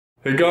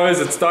Hey guys,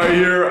 it's Dai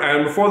here,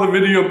 and before the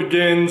video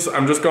begins,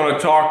 I'm just going to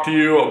talk to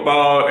you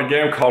about a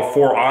game called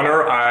For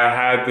Honor. I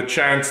had the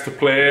chance to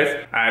play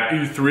it at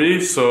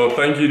E3, so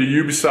thank you to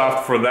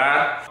Ubisoft for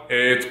that.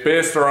 It's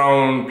based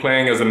around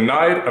playing as a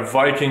knight, a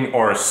Viking,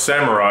 or a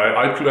samurai.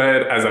 I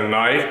played as a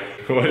knight.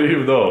 What do you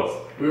have those?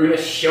 We were gonna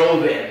show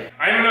them.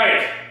 I'm a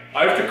knight.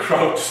 I have to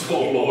crouch so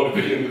low to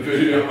be in the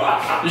video.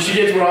 You should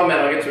get to where I'm at,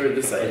 I'll get to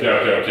this side.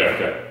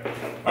 Okay.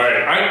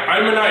 Alright,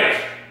 I'm a knight.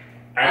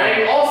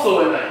 I'm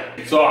also a knight.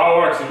 So how it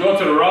works, you go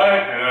to the right,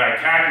 and then I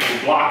attack and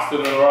he blocks to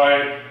the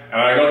right,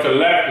 and I go to the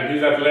left, and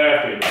he's at the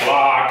left, and he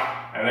block,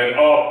 and then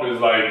up is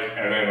like,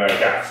 and then like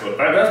that. So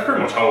that's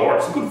pretty much how it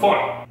works. It's good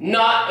fun.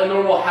 Not a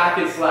normal hack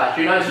and slash.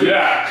 You're not just...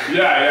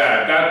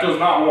 Yeah, that does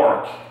not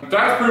work.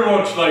 That's pretty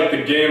much like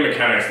the game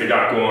mechanics they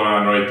got going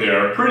on right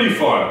there. Pretty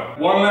fun.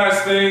 One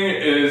last thing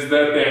is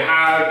that they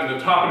have in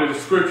the top of the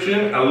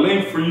description a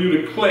link for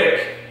you to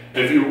click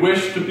if you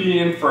wish to be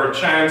in for a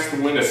chance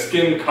to win a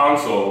skin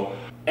console.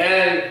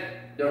 And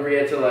don't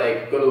forget to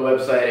like go to the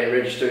website and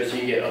register so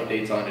you can get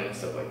updates on it and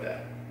stuff like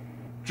that.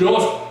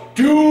 Just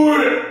do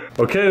it!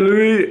 Okay,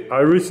 Louis, I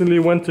recently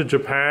went to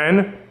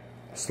Japan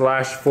 /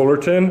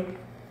 Fullerton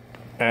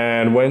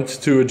and went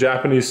to a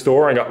Japanese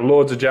store and got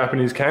loads of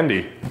Japanese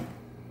candy.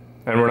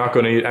 And we're not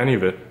going to eat any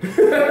of it.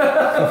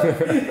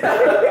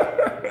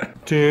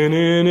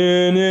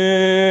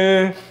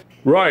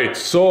 Right,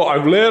 so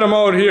I've laid them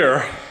out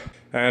here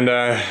and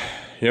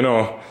you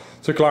know,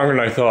 took longer than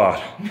I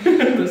thought.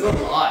 There's a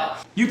lot.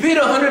 You paid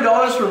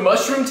 $100 for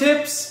mushroom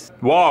tips?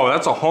 Wow,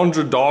 that's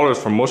 $100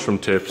 for mushroom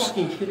tips.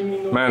 Fucking kidding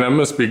me? No? Man, that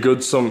must be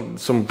good, some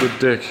good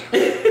dick.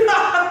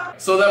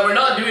 So that we're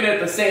not doing it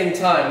at the same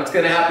time, what's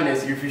gonna happen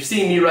is if you're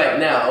seeing me right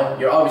now,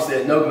 you're obviously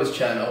at Nogla's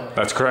channel.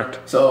 That's correct.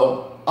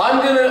 So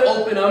I'm gonna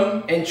open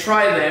them and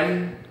try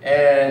them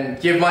and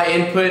give my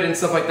input and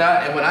stuff like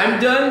that. And when I'm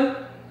done,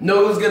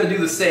 Nogla's gonna do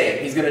the same.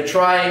 He's gonna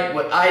try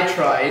what I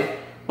tried,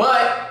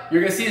 but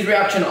you're gonna see his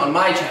reaction on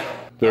my channel.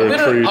 I'm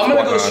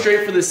gonna go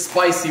straight for this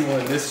spicy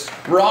one, this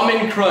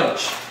ramen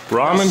crunch.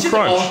 Ramen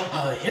crunch.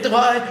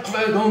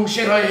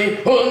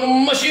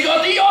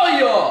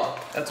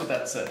 That's what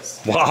that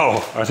says.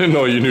 Wow, I didn't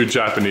know you knew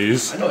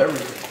Japanese. I know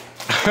everything.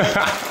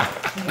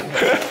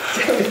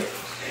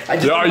 I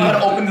just don't know how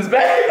to open this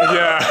bag.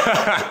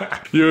 Yeah,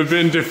 you have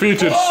been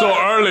defeated so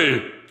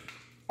early.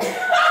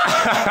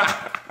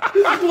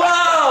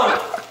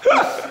 Wow!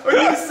 Are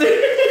you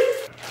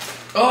serious?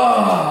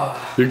 Oh.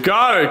 You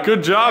got it.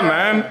 Good job,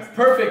 man.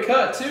 Perfect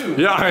cut too.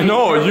 Yeah, I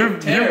know.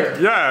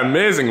 Yeah,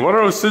 amazing. What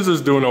are those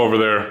scissors doing over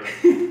there?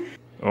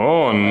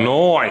 Oh,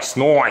 nice.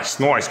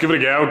 Give it a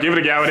go. In the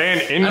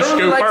scooper. I don't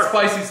really like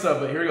spicy stuff,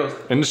 but here it goes.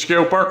 In the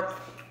scooper.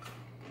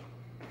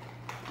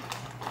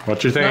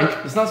 What you think?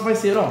 It's not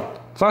spicy at all.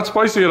 It's not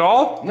spicy at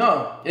all?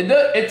 No,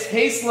 it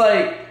tastes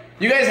like,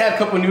 you guys had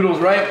cup of noodles,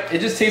 right? It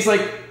just tastes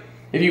like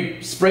if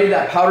you sprayed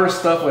that powder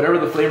stuff, whatever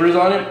the flavor is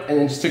on it, and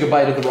then just took a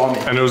bite of the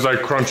ramen. And it was like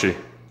crunchy.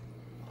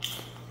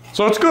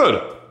 So it's good.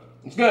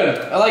 It's good.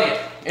 I like it.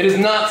 It is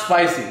not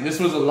spicy. This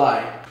was a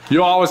lie.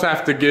 You always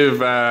have to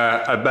give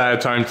a bad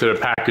time to the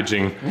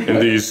packaging in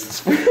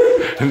these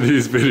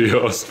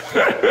videos.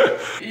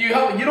 You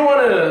don't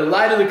want to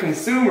lie to the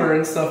consumer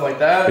and stuff like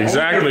that.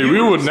 Exactly.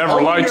 We would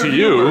never lie to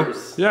you.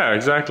 Yeah,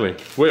 exactly.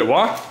 Wait,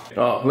 what?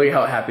 Oh, look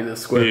how happy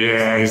this squid is.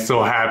 Yeah, he's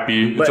so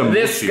happy. But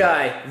this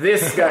guy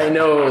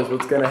knows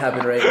what's gonna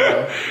happen right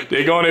now.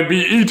 They're gonna be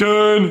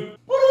eaten.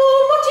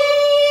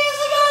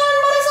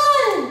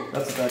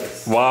 That's what that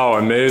is. Wow,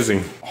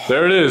 amazing.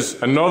 There it is.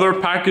 Another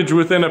package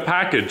within a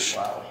package.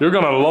 Wow. You're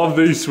gonna love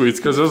these sweets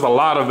because there's a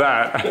lot of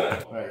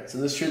that. Alright, so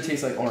this should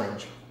taste like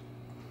orange.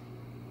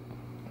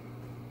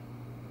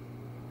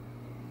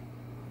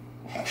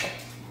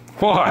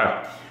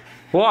 What?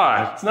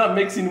 What? It's not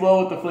mixing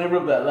well with the flavor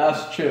of that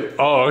last chip.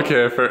 Oh,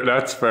 okay.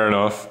 That's fair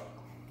enough.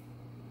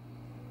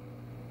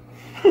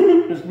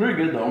 It's pretty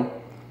good though.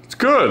 It's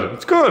good.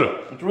 It's good.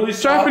 It's really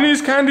soft.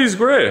 Japanese candy's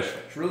great.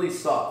 It's really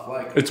soft.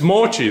 Like it's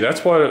mochi.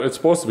 That's why it's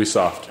supposed to be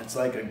soft. It's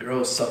like a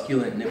girl's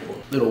succulent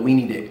nipple. Little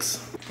weenie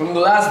dicks. From the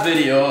last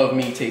video of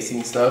me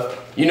tasting stuff,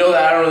 you know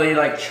that I don't really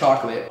like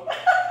chocolate.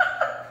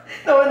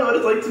 Now I know what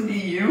it's like to be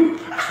you.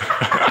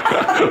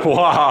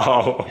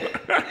 Wow.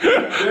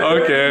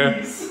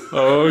 Okay.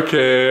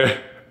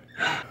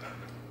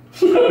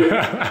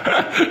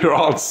 You're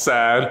all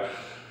sad.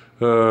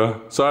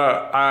 So,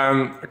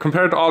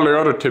 compared to all the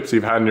other tips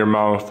you've had in your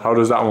mouth, how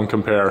does that one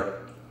compare?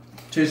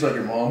 Tastes like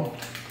your mom.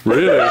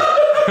 Really?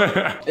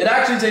 It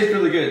actually tastes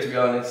really good, to be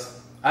honest.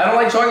 I don't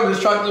like chocolate.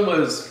 This chocolate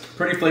was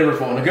pretty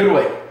flavorful in a good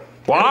way.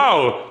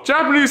 Wow,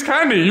 Japanese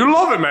candy, you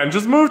love it, man.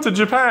 Just move to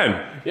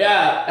Japan.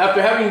 Yeah,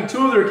 after having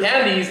 2 of their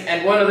candies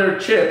and 1 of their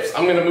chips,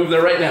 I'm gonna move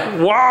there right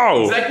now.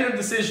 Wow. Executive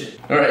decision.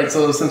 All right,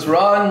 so since we're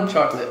on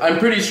chocolate, I'm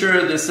pretty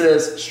sure this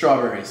says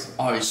strawberries,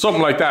 obviously.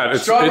 Something like that. It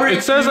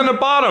says on the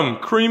bottom,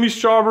 creamy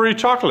strawberry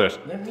chocolate.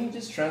 Let me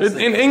just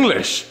translate. In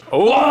English.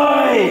 Oh,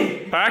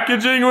 why?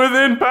 Packaging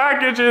within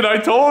packaging, I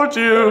told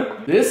you.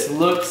 This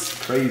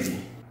looks crazy.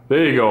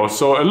 There you go.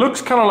 So it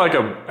looks kind of like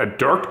a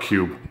dirt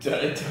cube.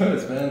 It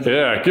does, man.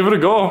 Yeah, give it a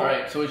go.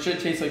 Alright, so it should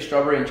taste like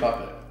strawberry and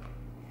chocolate.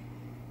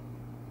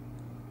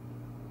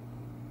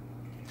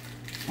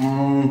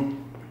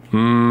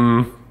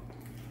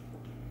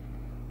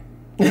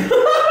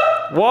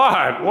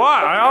 What?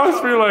 What? I always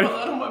feel like...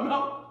 Out of my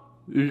mouth.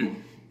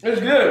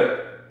 It's good.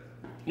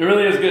 It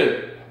really is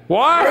good.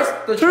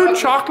 What? Two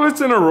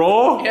chocolates in a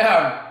row?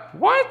 Yeah.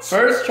 What?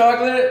 First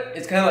chocolate,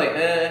 it's kind of like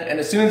and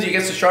as soon as you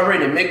get to strawberry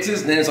and it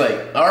mixes, then it's like,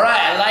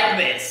 alright, I like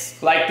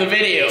this. Like the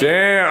video.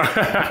 Damn.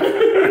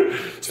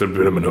 Still a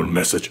bit of a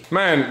message.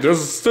 Man,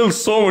 there's still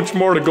so much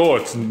more to go.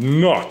 It's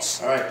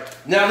nuts. Alright.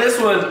 Now this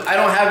one, I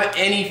don't have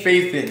any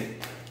faith in.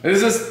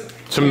 This is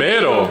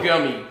tomato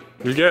gummy.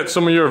 You get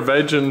some of your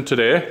veg in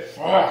today.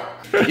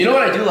 You know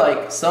what I do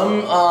like?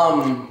 Some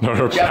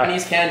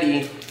Japanese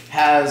candy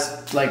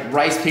has like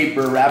rice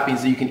paper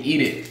wrappings so you can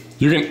eat it.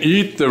 You can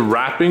eat the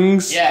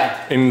wrappings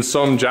in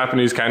some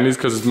Japanese candies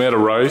because it's made of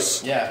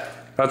rice. Yeah.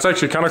 That's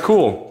actually kind of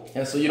cool.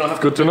 Yeah, so you don't have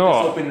Good to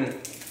know.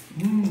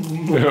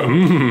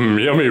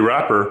 Yummy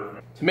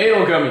wrapper.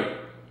 Tomato gummy.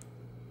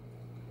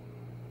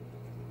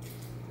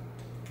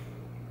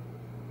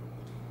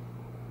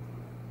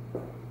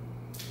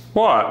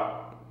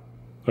 What?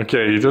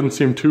 Okay, he doesn't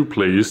seem too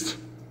pleased.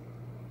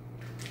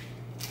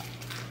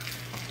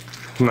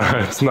 No,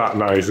 it's not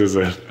nice, is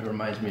it? It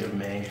reminds me of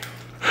May.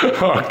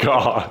 Oh,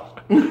 God.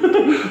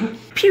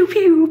 Pew,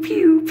 pew,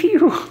 pew,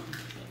 pew.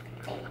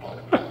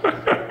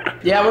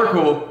 Yeah, we're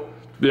cool.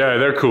 Yeah,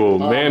 they're cool.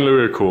 May and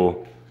Louie are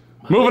cool.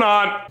 Moving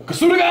on.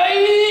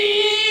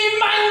 Kasuragai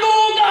mango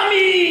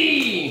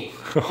gummy!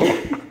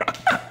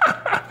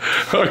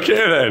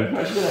 Okay, then.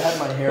 I should have had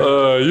my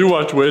hair. You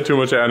watch way too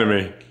much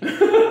anime.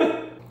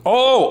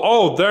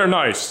 Oh, they're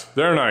nice.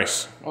 They're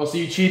nice. Oh, so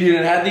you cheated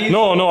and had these?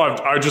 No,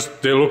 I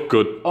just, they look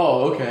good.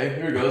 Oh, okay.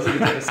 Here we go. Let's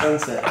look at the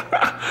sunset.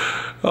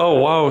 Oh,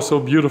 wow, so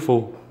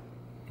beautiful.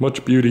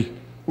 Much beauty.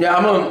 Yeah,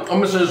 I'm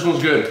gonna say this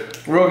one's good.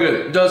 Real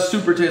good. It does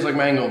super taste like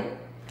mango.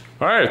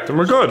 All right, then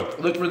we're good.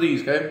 Look for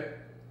these, okay?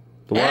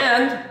 The what?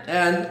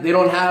 And they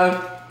don't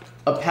have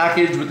a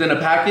package within a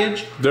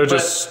package. They're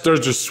just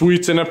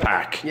sweets in a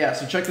pack. Yeah,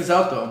 so check this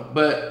out though.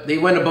 But they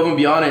went above and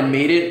beyond and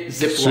made it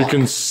Ziploc. So you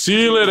can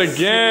seal it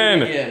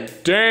again.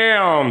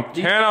 Damn,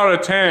 10 out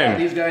of 10. Yeah,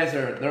 these guys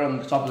they're on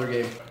the top of their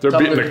game. They're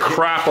beating the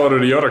crap out of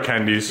the other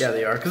candies. Yeah,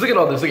 they are. Cause look at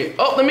all this. Look at.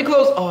 Oh, let me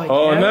close. Oh, I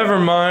can't. Never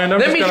mind.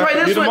 Let me try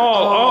this eat them one.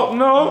 all.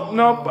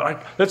 No.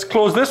 But let's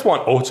close this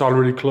one. Oh, it's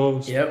already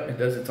closed. Yep, it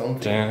does its own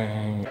thing.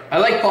 Dang. I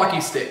like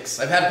Pocky Sticks.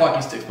 I've had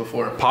Pocky Sticks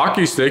before.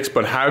 Pocky Sticks,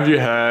 but have you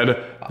had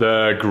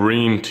the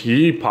green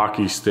tea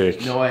Pocky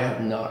Stick? No, I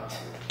have not.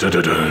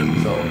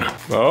 Dun-dun-dun.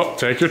 Oh,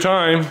 take your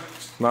time.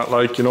 It's not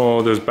like, you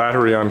know, there's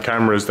battery on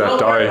cameras that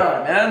die.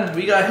 On, man.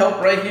 We got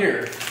help right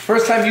here.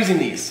 First time using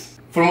these.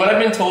 From what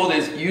I've been told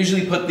is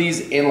usually put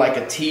these in like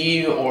a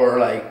tea or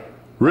like...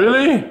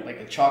 Really? Like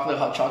a chocolate,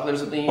 hot chocolate or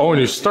something. Oh,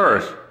 and you stir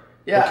it.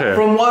 Yeah, okay.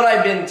 From what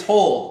I've been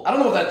told. I don't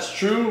know if that's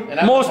true.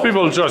 And most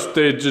people just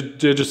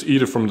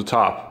eat it from the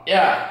top.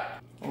 Yeah.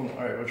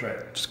 Alright, we'll try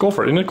it. Just go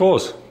for it, in it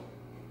goes.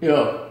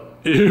 Yo.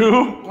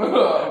 Ew.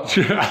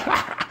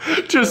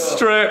 Just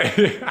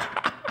straight.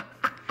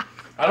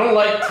 I don't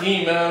like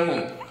tea,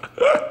 man.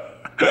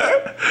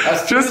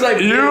 As soon as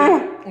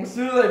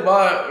I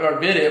bought or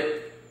bid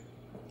it,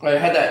 I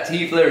had that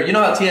tea flavor. You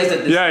know how tea has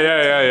that?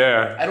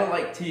 Yeah. I don't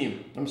like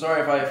tea. I'm sorry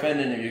if I offend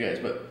any of you guys,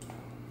 but.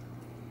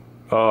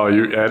 Oh,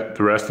 you ate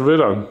the rest of it?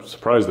 I'm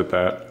surprised at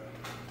that.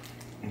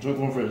 I'm just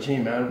going for the tea,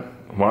 man.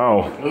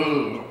 Wow.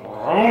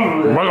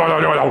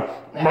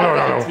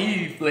 That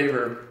tea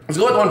flavor. Let's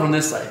go with one from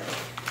this side.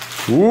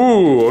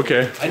 Ooh,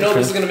 okay. I know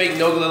this is gonna make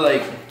Nogla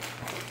like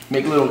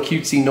make little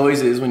cutesy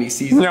noises when he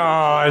sees it. No,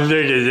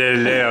 look at that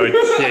little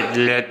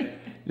chiclet.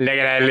 Look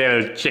at that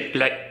little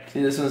chiclet.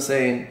 See, this one's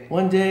saying,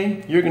 one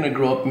day you're gonna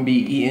grow up and be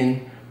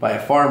eaten by a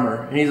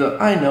farmer. And he's like,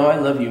 I know, I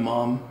love you,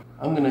 Mom.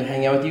 I'm gonna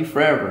hang out with you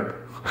forever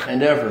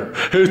and ever.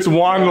 It's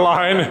one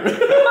line.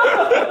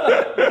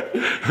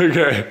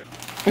 Okay.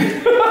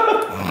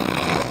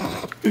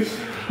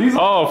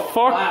 Oh,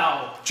 fuck.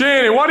 Wow.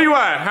 Janie, what are you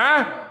at,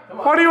 huh?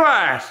 What are you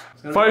at?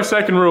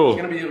 5-second rule.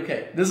 It's gonna be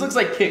okay. This looks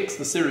like Kix,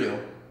 the cereal.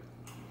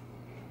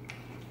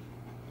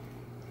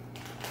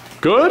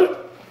 Good?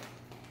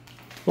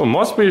 Well,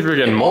 must be if you're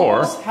getting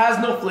more. It has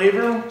no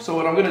flavor, so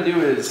what I'm gonna do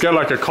is... Get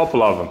like a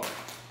couple of them.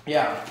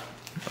 Yeah.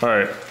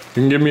 Alright, you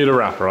can give me the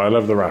wrapper. I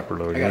love the wrapper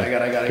though. I got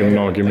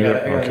it. Give me it.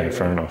 Okay,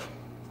 fair enough.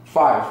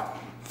 5.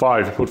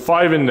 5. Put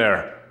 5 in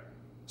there.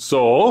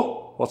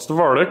 So, what's the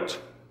verdict?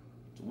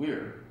 It's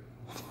weird.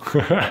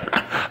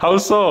 How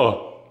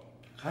so?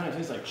 Kind of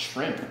tastes like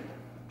shrimp.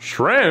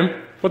 Shrimp?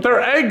 But there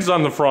are eggs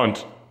on the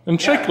front. And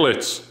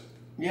chiclets.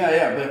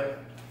 Yeah, but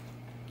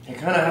it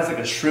kind of has like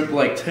a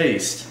shrimp-like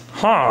taste.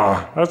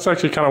 Huh, that's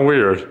actually kind of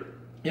weird.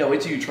 Yeah,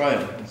 wait till you try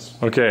it.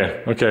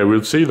 Okay,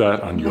 we'll see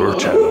that on your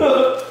channel.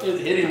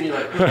 It's hitting me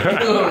like...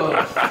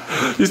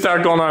 You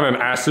start going on an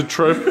acid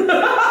trip. No,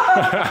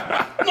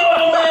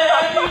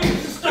 man! You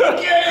stuck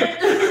it!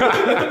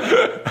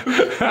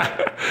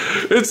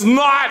 It's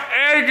not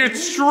egg,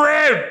 it's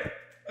shrimp!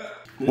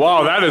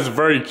 Wow, that is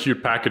very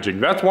cute packaging.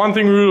 That's one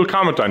thing we will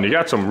comment on. You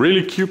got some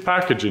really cute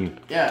packaging.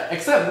 Yeah,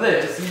 except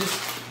this.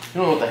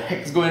 You don't know what the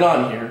heck is going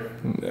on here.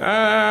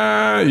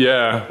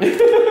 Yeah.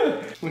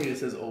 When it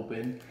says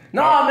open.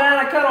 Nah, man,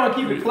 I kind of want to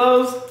keep it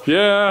closed.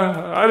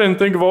 Yeah, I didn't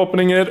think of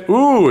opening it.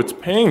 Ooh, it's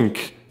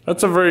pink.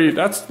 That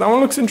one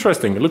looks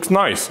interesting. It looks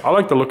nice. I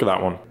like the look of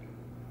that one.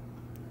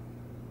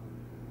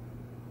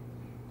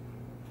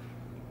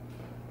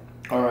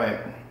 All right,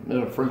 this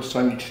is the first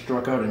time you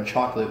struck out in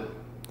chocolate.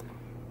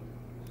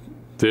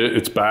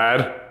 It's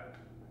bad.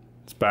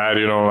 It's bad.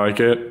 You don't like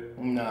it.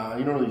 Nah,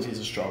 you don't really taste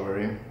the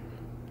strawberry.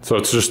 So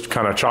it's just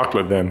kind of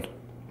chocolate then.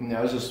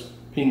 No, it's just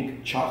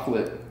pink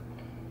chocolate.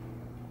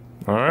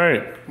 All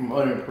right. I'm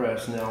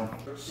unimpressed now.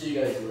 See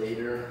you guys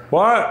later.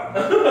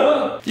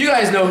 What? You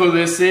guys know who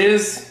this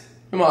is.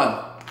 Come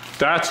on.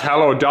 That's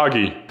Hello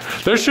Doggy.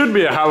 There should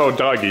be a Hello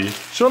Doggy,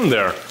 shouldn't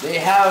there? They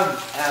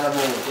have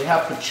animals. They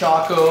have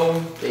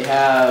Pachaco. They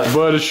have...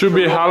 But it should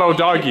be Hello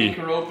Doggy.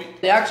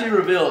 They actually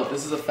revealed,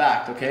 this is a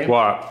fact, okay?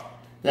 What?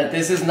 That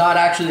this is not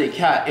actually a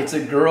cat. It's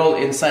a girl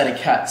inside a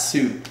cat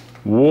suit.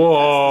 Whoa. That's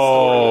the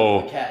story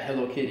of the cat,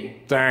 Hello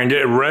Kitty. Dang,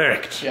 get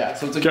wrecked. Yeah,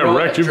 so it's a Get girl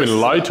wrecked, you've been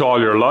lied to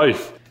all your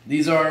life.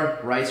 These are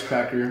rice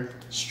cracker,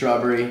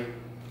 strawberry.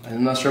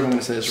 I'm not sure if I'm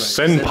gonna say this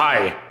right.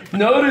 Senpai.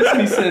 Notice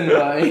me,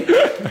 Senpai.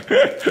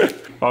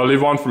 Oh,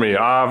 leave one for me.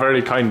 Ah,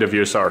 very kind of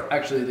you, sir.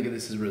 Actually, look at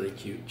this, is really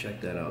cute.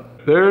 Check that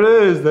out. There it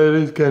is. That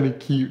is kind of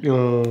cute.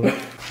 Oh.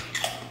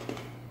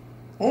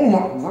 Oh my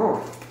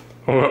god.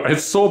 Oh,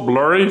 it's so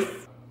blurry.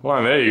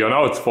 Well, there you go.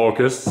 Now it's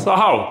focused. So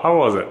how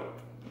was it?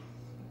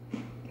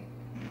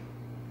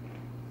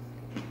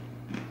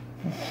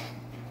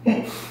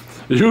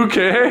 You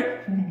okay?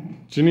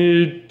 Do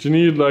you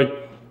need like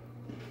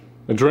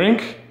a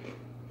drink?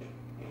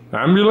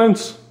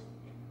 Ambulance?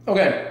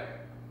 Okay.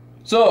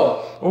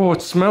 So. Oh,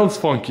 it smells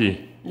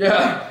funky.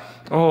 Yeah.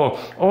 Oh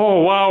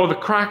wow, the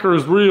cracker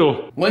is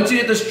real. Once you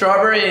get the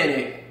strawberry and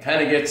it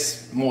kind of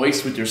gets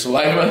moist with your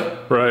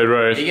saliva.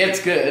 Right. It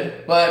gets good.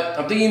 But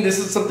I'm thinking this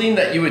is something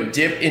that you would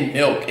dip in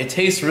milk. It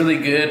tastes really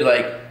good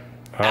like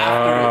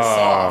after it's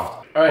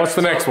soft. All right, what's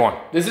the next one?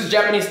 This is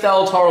Japanese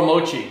style taro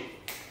mochi.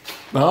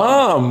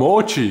 Ah,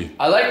 mochi.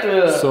 I like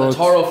the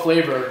taro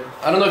flavor.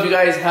 I don't know if you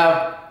guys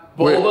have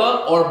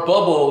boba or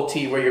bubble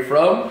tea where you're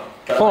from.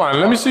 Hold on,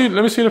 let me see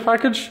the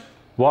package.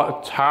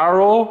 What,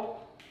 taro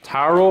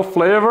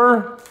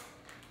flavor?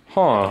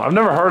 Huh, I've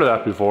never heard of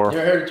that before. You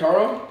ever heard of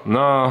taro?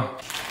 No.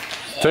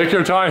 Take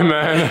your time,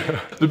 man.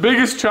 The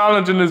biggest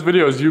challenge in this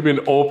video is you've been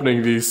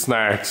opening these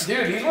snacks.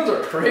 Dude, these ones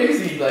are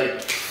crazy,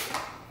 like.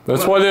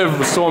 That's why they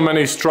have so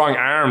many strong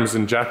arms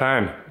in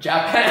Japan.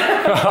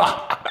 Japan?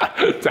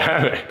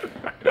 Damn it.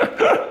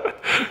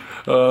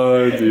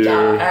 Oh dear.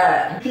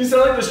 Japan. You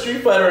sound like the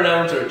Street Fighter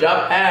announcer.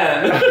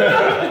 Japan.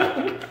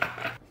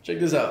 Check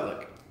this out,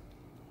 look.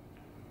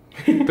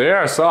 They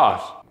are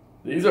soft.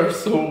 These are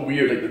so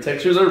weird. Like the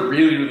textures are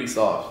really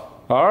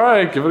soft. All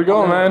right, give it a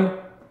go, man.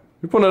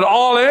 You putting it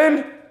all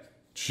in?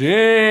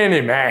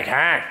 Jenny Mac,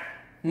 huh?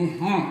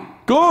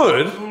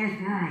 Good.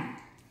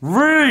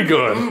 Really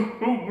good.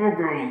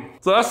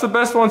 So that's the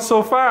best one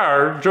so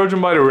far, judging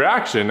by the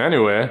reaction,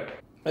 anyway.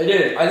 I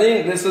did. I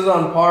think this is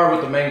on par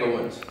with the mango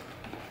ones.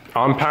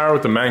 On par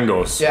with the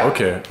mangoes. Yeah.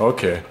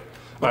 Okay.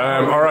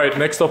 All right,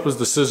 next up is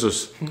the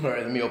scissors. All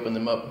right, let me open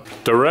them up.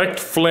 Direct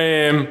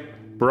flame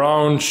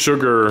brown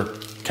sugar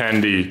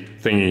candy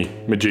thingy,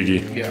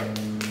 majiggy. Yeah.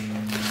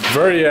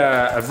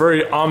 A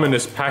very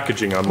ominous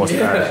packaging, I must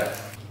add.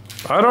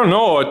 I don't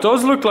know. It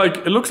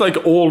looks like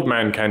old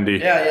man candy.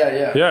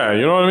 Yeah. Yeah,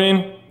 you know what I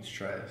mean? Let's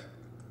try it.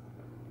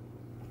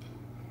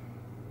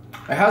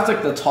 It has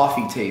like the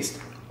toffee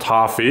taste.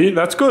 Toffee,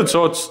 that's good.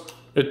 So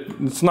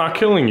it's not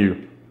killing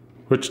you,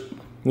 which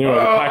the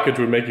package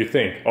would make you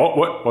think. Oh,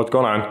 what's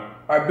going on?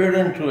 I bit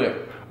into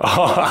it.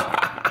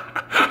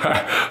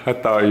 I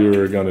thought you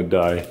were gonna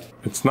die.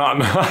 It's not.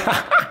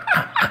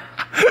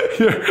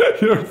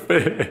 your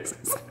face.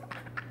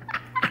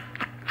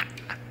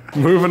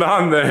 Moving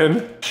on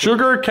then.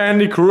 Sugar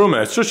candy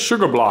kuruma. It's just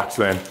sugar blocks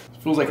then.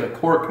 It feels like a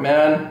cork,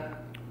 man.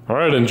 All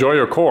right, enjoy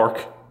your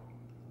cork.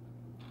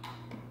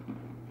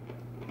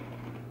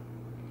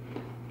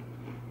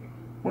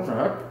 What the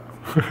heck?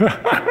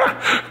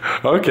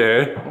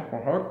 Okay. What the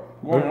heck?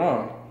 What's going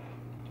on?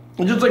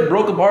 It just like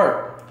broke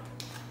apart.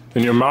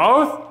 In your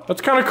mouth?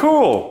 That's kind of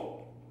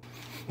cool.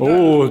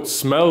 Oh, it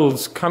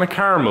smells kind of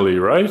caramelly,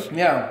 right?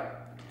 Yeah.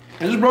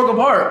 It just broke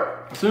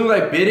apart. As soon as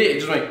I bit it, it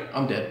just went,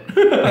 I'm dead.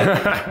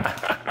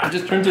 It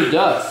just turned to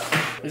dust.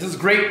 This is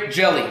grape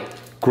jelly.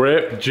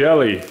 Grape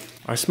jelly.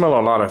 I smell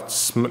a lot of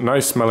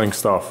nice smelling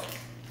stuff.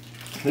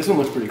 This one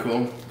looks pretty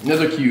cool.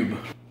 Another cube.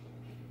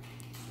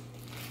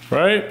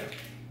 Right?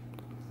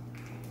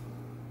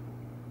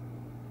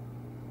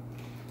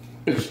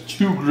 It's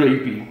too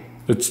grapey.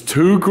 It's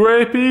too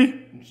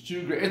grapey? It's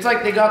too grape. It's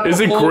like they got the Is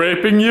it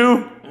graping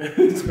you?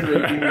 It's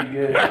graping me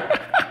good.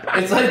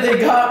 It's like they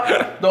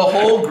got the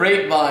whole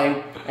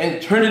grapevine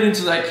and turned it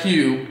into that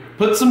cube,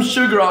 put some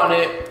sugar on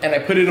it, and I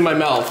put it in my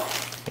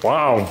mouth.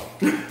 Wow.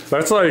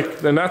 That's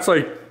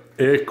like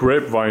 8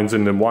 grapevines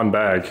in one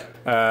bag.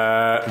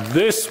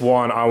 This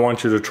one I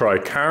want you to try.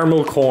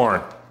 Caramel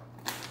corn.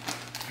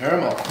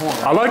 Caramel corn.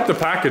 I like the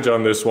package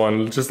on this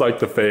one, just like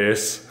the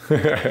face. I'm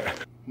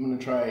gonna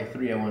try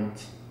 3 at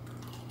once.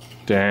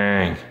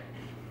 Dang.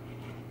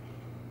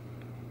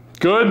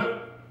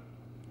 Good?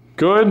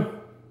 Good?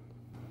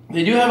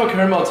 They do have a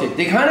caramel taste.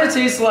 They kind of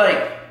taste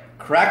like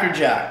Cracker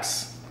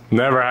Jacks.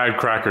 Never had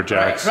Cracker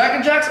Jacks. Right.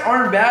 Cracker Jacks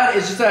aren't bad,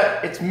 it's just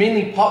that it's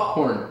mainly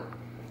popcorn.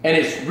 And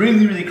it's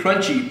really, really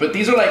crunchy. But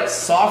these are like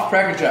soft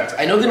Cracker Jacks.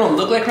 I know they don't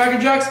look like Cracker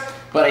Jacks,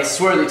 but I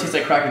swear they taste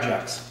like Cracker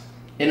Jacks.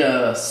 In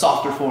a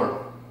softer form.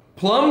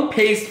 Plum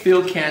paste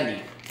filled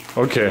candy.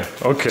 Okay,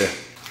 okay.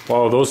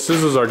 Wow, those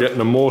scissors are getting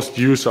the most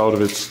use out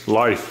of its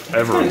life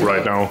ever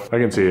right now. I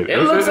can see it. It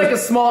looks like a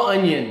small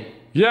onion.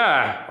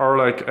 Yeah, or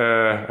like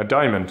a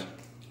diamond.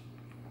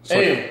 So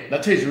hey,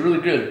 that tastes really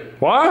good.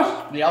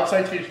 What? The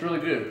outside tastes really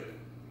good.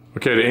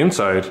 Okay, the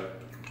inside.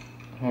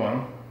 Hold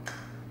on.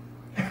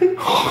 Did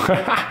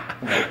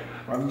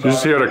you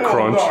just hear the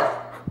crunch? God.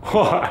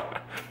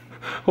 What?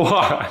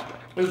 What?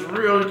 It's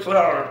really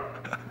sour.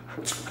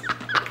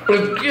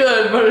 It's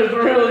good, but it's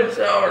really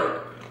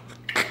sour.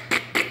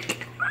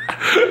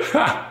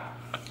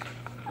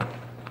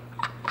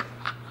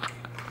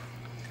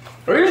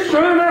 Are you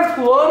sure that's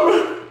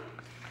plum?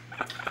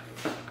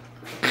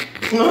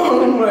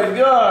 Oh my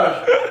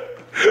gosh.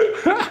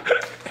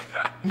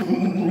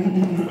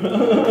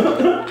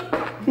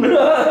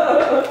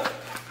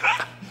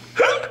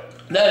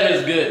 That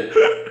is good.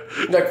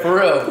 Like for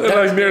real. That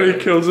like nearly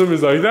kills him.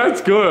 He's like,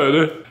 that's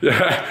good.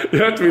 Yeah, you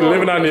have to be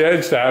living on the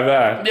edge to have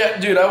that. Yeah,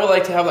 dude, I would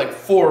like to have like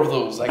 4 of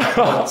those, like at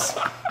once.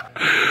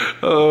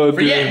 Oh,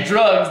 Forget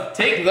drugs,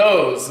 take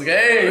those,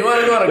 okay? You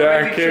wanna go on a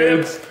crazy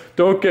kids, trip?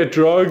 don't get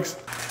drugs.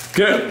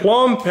 Get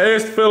plum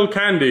paste filled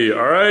candy,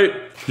 alright?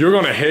 You're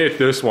gonna hate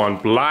this one.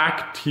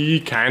 Black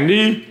tea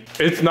candy.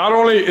 It's not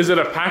only is it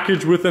a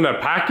package within a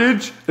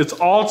package, it's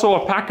also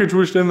a package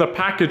within the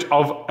package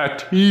of a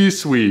tea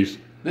sweet.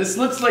 This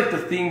looks like the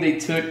thing they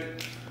took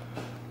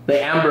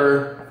the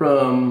amber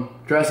from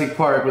Jurassic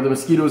Park where the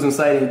mosquito was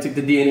inside and they took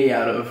the DNA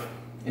out of.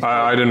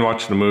 I didn't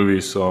watch the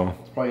movie, so.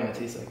 It's probably gonna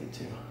taste like it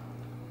too.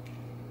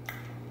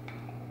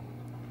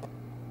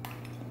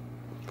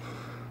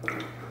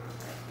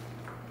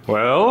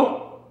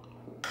 Well.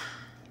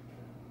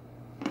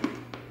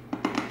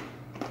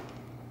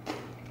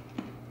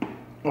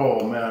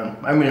 Oh man,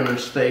 I made a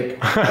mistake.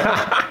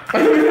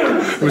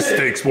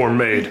 Mistakes were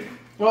made.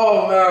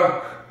 Oh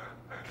man.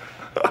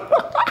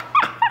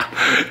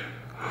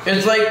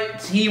 It's like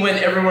tea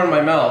went everywhere in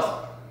my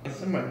mouth.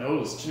 It's in my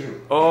nose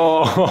too.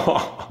 Oh,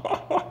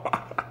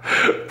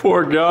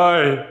 poor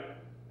guy.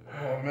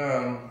 Oh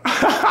man.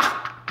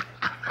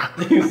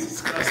 It's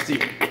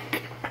disgusting.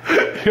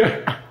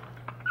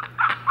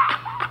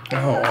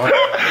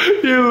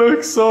 You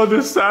look so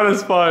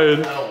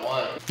dissatisfied. I don't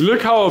want it.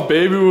 Look how a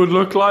baby would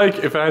look like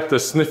if it had to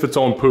sniff its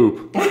own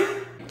poop.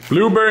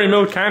 Blueberry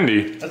milk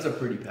candy. That's a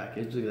pretty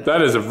package. Look at that.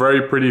 That is a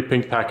very pretty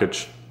pink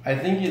package. I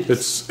think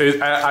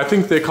I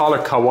think they call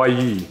it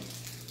kawaii.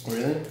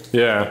 Really?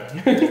 Yeah.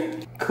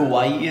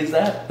 Kawaii is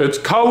that? It's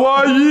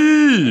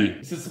kawaii!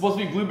 This is supposed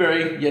to be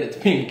blueberry, yet it's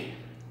pink.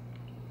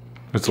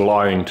 It's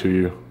lying to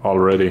you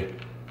already.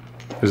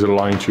 Is it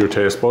lying to your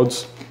taste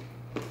buds?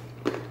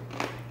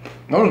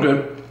 That was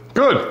good.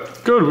 Good,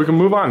 good, we can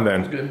move on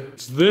then. That's good.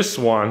 It's this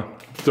one,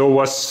 the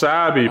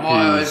wasabi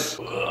peas.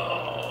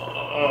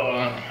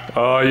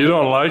 You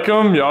don't like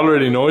them? You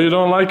already know you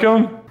don't like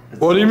them?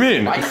 What do you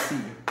mean? Spicy.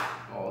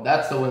 Oh,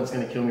 that's the one that's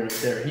gonna kill me right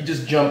there. He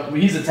just jumped,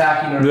 he's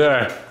attacking her.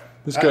 Yeah,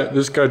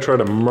 this guy tried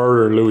to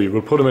murder Louis.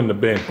 We'll put him in the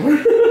bin.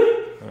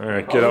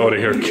 Alright, get out of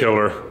here,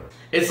 killer.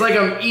 It's like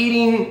I'm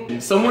eating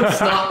someone's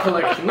snot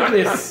collection. Look at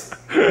this.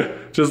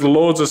 Just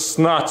loads of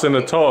snots in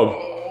a tub.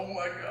 Oh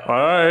my god.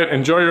 Alright,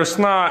 enjoy your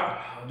snot.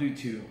 I'll do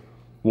 2.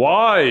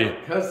 Why?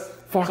 Because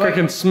Fuck, I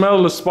can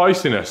smell the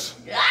spiciness.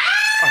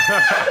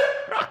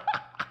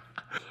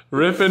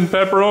 Ripping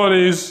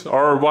pepperonis,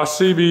 or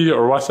wasabi,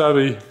 or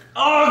wasabi.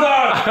 Oh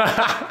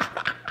god!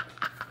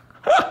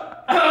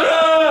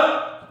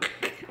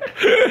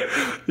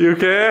 You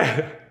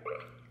okay?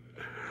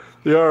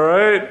 You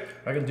alright?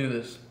 I can do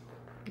this.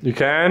 You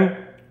can?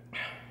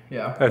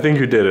 Yeah. I think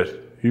you did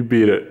it. You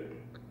beat it.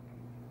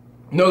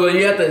 No,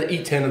 you have to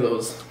eat 10 of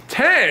those.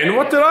 10?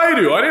 What did I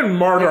do? I didn't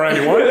murder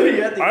anyone.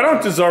 I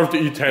don't deserve to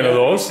eat 10 of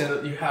those.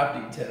 You have to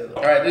eat 10 of those.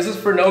 Alright, this is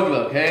for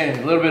Nogla, okay?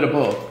 A little bit of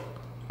both.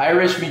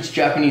 Irish meets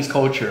Japanese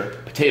culture.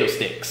 Potato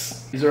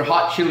sticks. These are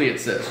hot chili, it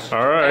says.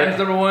 Alright. And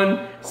number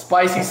 1,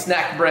 spicy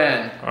snack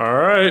brand.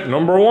 Alright,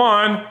 number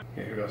 1.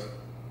 Here goes.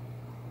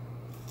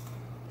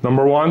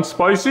 Number 1,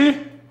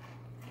 spicy?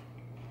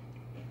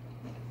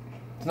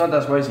 It's not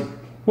that spicy.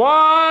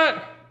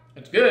 What?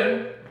 It's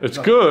good. It's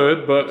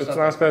good, but it's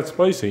not that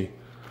spicy.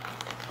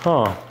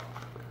 Huh.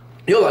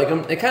 You'll like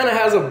them. It kind of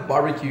has a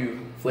barbecue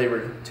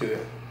flavor to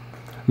it.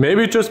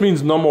 Maybe it just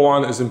means number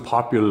 1 is in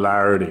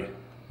popularity,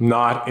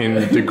 not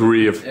in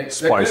degree of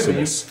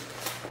spiciness.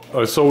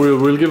 So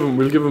we'll give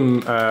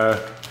him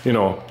you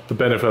know, the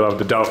benefit of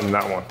the doubt in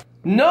that one.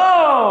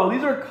 No,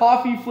 these are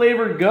coffee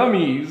flavored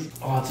gummies.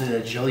 Oh, it's in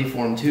a jelly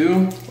form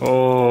too.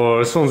 Oh,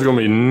 this one's gonna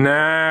be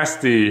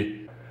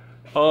nasty.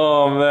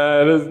 Oh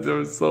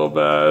man, it's so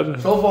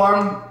bad. So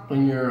far,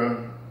 when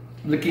you're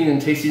licking and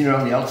tasting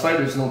around the outside,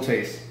 there's no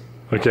taste.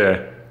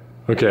 Okay,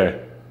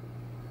 okay.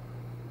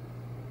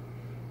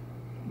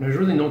 There's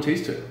really no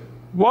taste to it.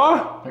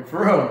 What? Like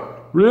for real.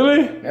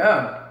 Really?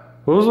 Yeah.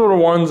 Those were the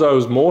ones I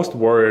was most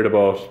worried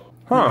about.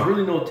 Huh. There's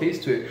really no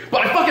taste to it.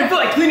 But I fucking feel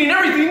like cleaning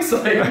everything,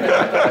 so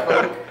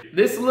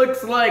this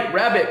looks like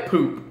rabbit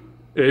poop.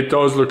 It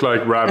does look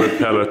like rabbit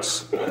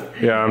pellets.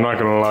 Yeah, I'm not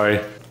gonna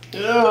lie.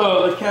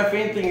 Oh, the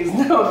caffeine thing is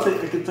now,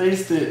 I can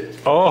taste it.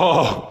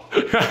 Oh!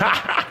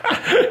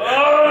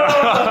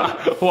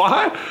 Oh!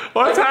 What?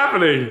 What's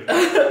happening?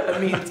 I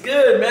mean, it's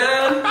good,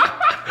 man.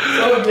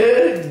 So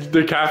good.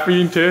 The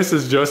caffeine taste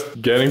is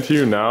just getting to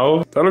you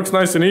now. That looks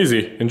nice and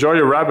easy. Enjoy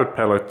your rabbit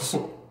pellets.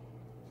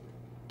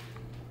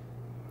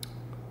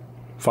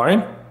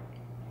 Fine?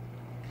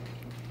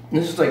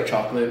 This is like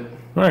chocolate.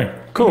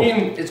 Alright, cool. I mean,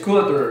 it's cool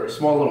that they're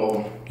small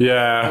little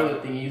Yeah.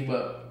 thingies,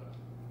 but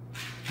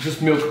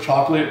just milk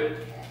chocolate.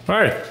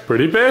 Alright,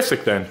 pretty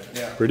basic then.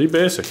 Yeah. Pretty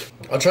basic.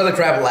 I'll try the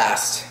crab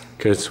last.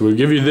 Okay, so we'll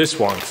give you this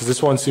one, because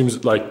this one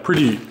seems like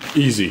pretty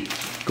easy.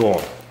 Go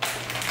on.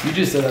 You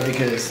just said that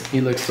because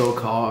he looks so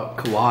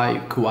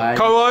kawaii.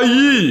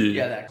 Kawaii!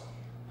 Yeah, that.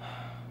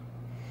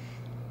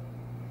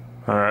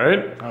 Alright.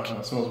 I don't know,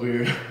 it smells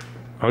weird.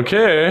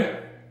 Okay.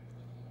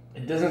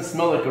 It doesn't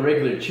smell like a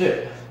regular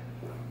chip.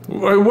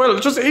 Well,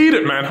 just eat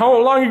it, man. How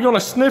long are you gonna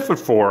sniff it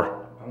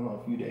for? I don't know,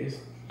 a few days.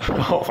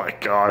 Oh my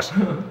gosh.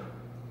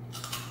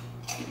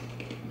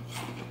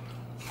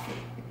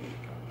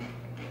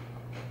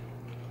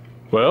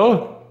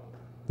 Well,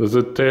 does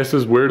it taste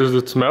as weird as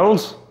it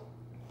smells?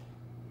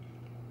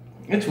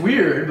 It's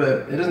weird,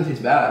 but it doesn't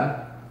taste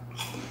bad.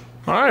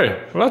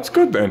 Alright, well that's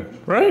good then,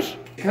 right?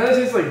 It kind of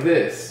tastes like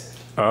this.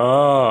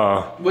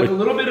 Ah. With a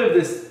little bit of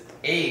this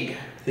egg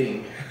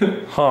thing.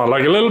 Huh,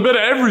 like a little bit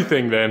of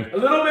everything then. A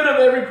little bit of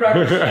every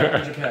cracker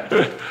snack in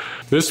Japan.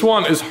 This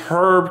one is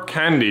herb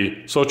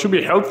candy, so it should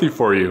be healthy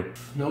for you.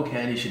 No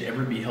candy should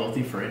ever be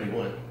healthy for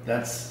anyone.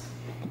 That's...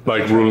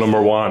 Like rule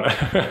number one.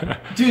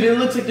 Dude, it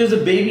looks like there's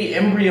a baby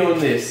embryo in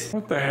this.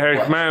 What the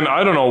heck, man?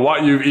 I don't know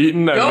what you've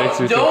eaten that makes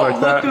you think like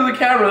Don't that. look through the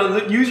camera.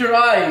 Look, use your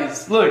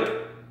eyes. Look.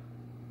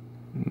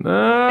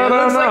 No, It no,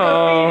 looks no.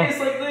 like a fetus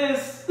like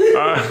this.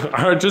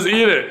 Alright, just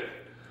eat it.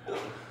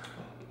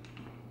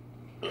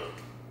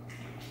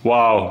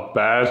 Wow,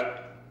 bad.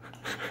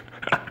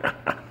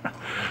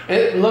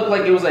 It looked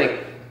like it was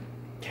like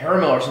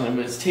caramel or something,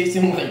 but it's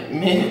tasting like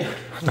mint.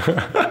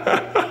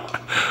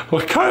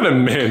 What kind of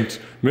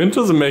mint? Mint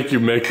doesn't make you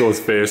make those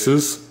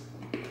faces.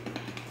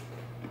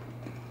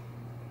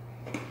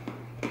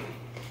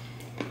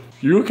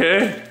 You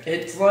okay?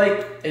 It's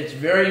like, it's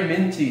very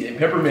minty and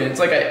peppermint. It's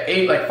like I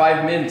ate like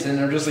 5 mints and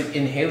I'm just like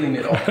inhaling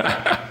it all.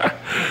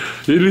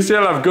 You at least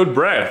you'll have good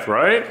breath,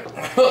 right?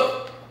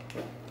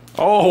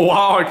 Oh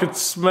wow, I could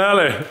smell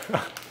it.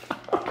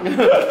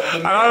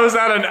 And I was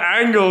at an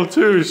angle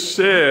too,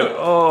 shit.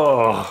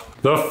 Oh.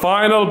 The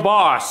final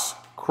boss.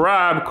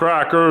 Crab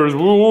crackers.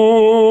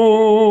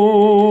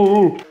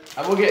 Woo!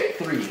 I will get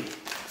 3.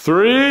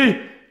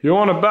 3? You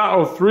want to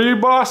battle 3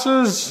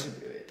 bosses?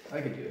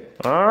 I could do it.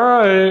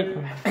 Alright.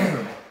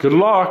 Good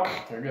luck.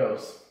 There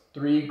goes.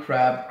 3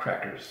 crab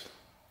crackers.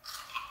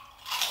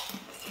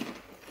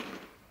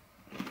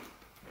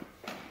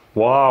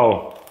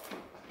 Wow.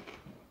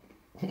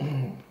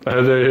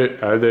 Are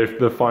they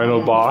the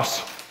final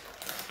boss?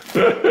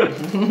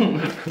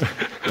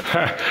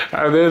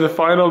 Are they the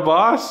final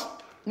boss?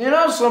 You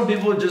know, some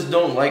people just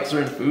don't like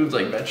certain foods,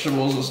 like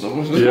vegetables and stuff.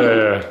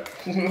 Yeah,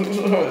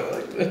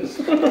 Like this.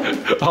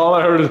 all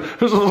I heard is,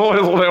 this is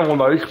always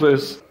like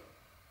this.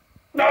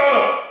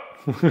 Alright,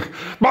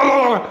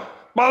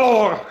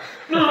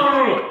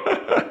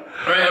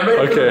 I'm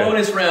ready for the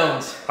bonus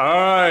rounds.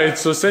 Alright,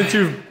 so since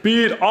you've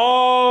beat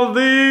all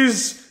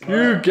these,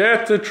 you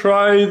get to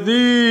try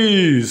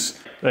these.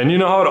 And you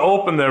know how to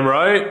open them,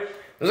 right?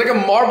 There's like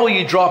a marble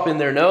you drop in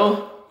there,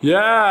 no?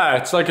 Yeah,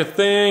 it's like a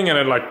thing and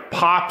it like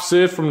pops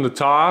it from the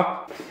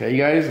top. Okay, you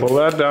guys. Pull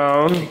that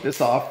down. Take this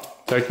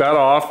off. Take that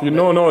off. You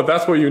know, no,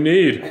 that's what you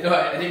need. I know,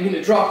 I didn't mean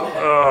to drop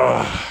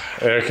that.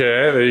 Okay,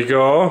 there you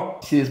go.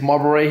 See this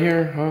marble right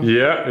here? Huh?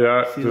 Yeah,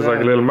 yeah. There's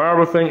like a little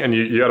marble thing and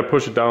you gotta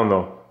push it down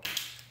though.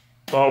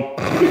 Oh.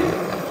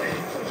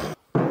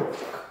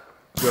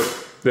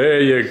 There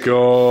you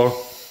go. You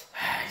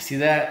see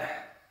that?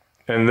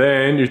 And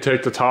then you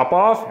take the top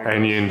off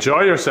and you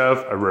enjoy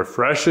yourself a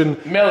refreshing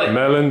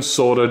melon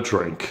soda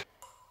drink.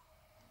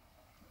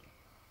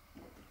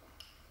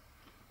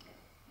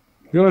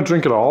 You gonna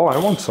drink it all? I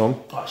want some.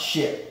 Oh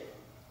shit.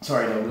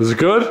 Sorry, no. Is it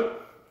good?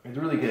 It's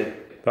really good.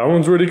 That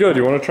one's really good.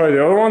 You wanna try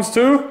the other ones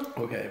too?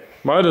 Okay.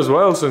 Might as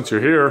well since you're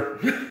here.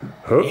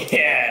 Huh?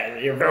 Yeah,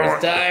 your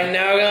first time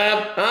now,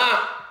 Glab.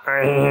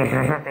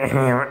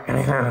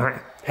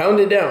 Pound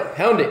it down.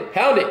 Pound it.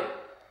 Pound it.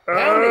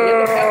 Pound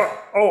it.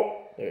 Oh.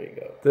 There you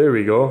go. There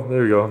we go.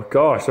 There we go.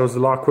 Gosh, that was a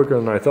lot quicker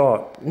than I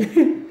thought.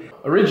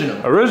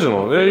 Original.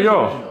 Original, there you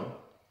go. Original.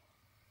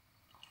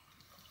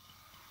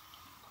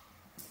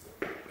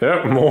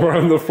 Yep, more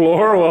on the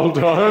floor, well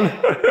done.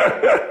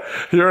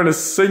 You're on a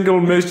single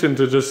mission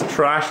to just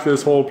trash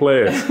this whole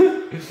place.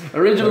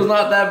 Original's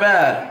not that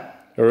bad.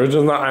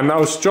 Original, and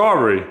now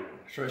strawberry.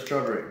 Try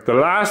strawberry. The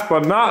last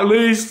but not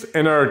least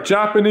in our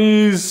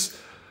Japanese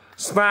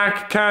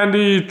snack,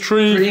 candy,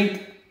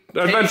 treat,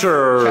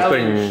 adventure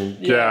thing.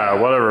 Yeah,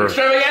 whatever.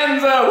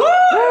 Extravaganza! Woo!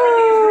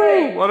 Everything's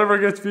great! Whatever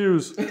gets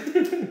views.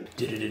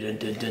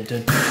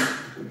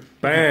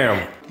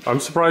 Bam! I'm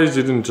surprised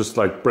you didn't just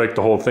like break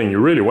the whole thing. You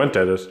really went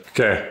at it.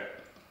 Okay.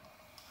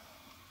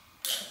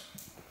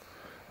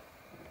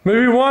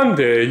 Maybe one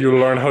day you'll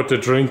learn how to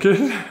drink it.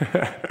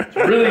 It's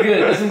really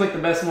good. This one's like the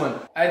best one.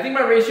 I think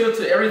my ratio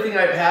to everything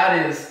I've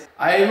had is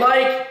I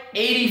like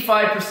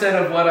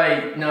 85% of what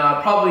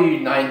probably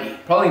 90.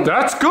 Probably.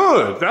 That's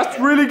good. That's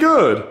really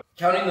good.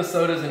 Counting the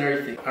sodas and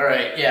everything. All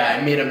right, yeah,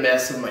 I made a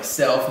mess of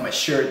myself, my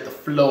shirt, the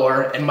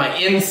floor, and my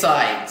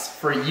insides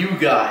for you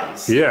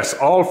guys. Yes,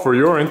 all for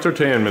your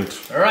entertainment.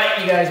 All right,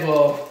 you guys,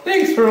 well,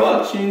 thanks for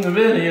watching the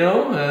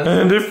video.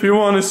 And if you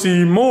want to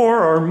see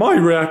more or my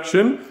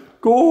reaction,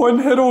 go and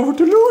head over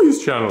to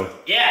Louie's channel.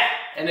 Yeah,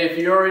 and if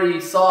you already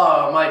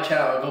saw my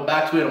channel, go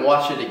back to it and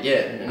watch it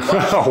again. And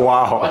watch,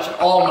 wow. Watch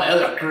all my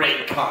other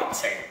great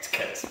content,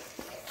 because...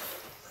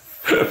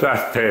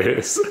 That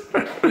pays.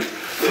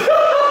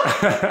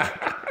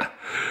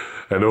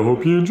 And I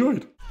hope you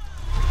enjoyed.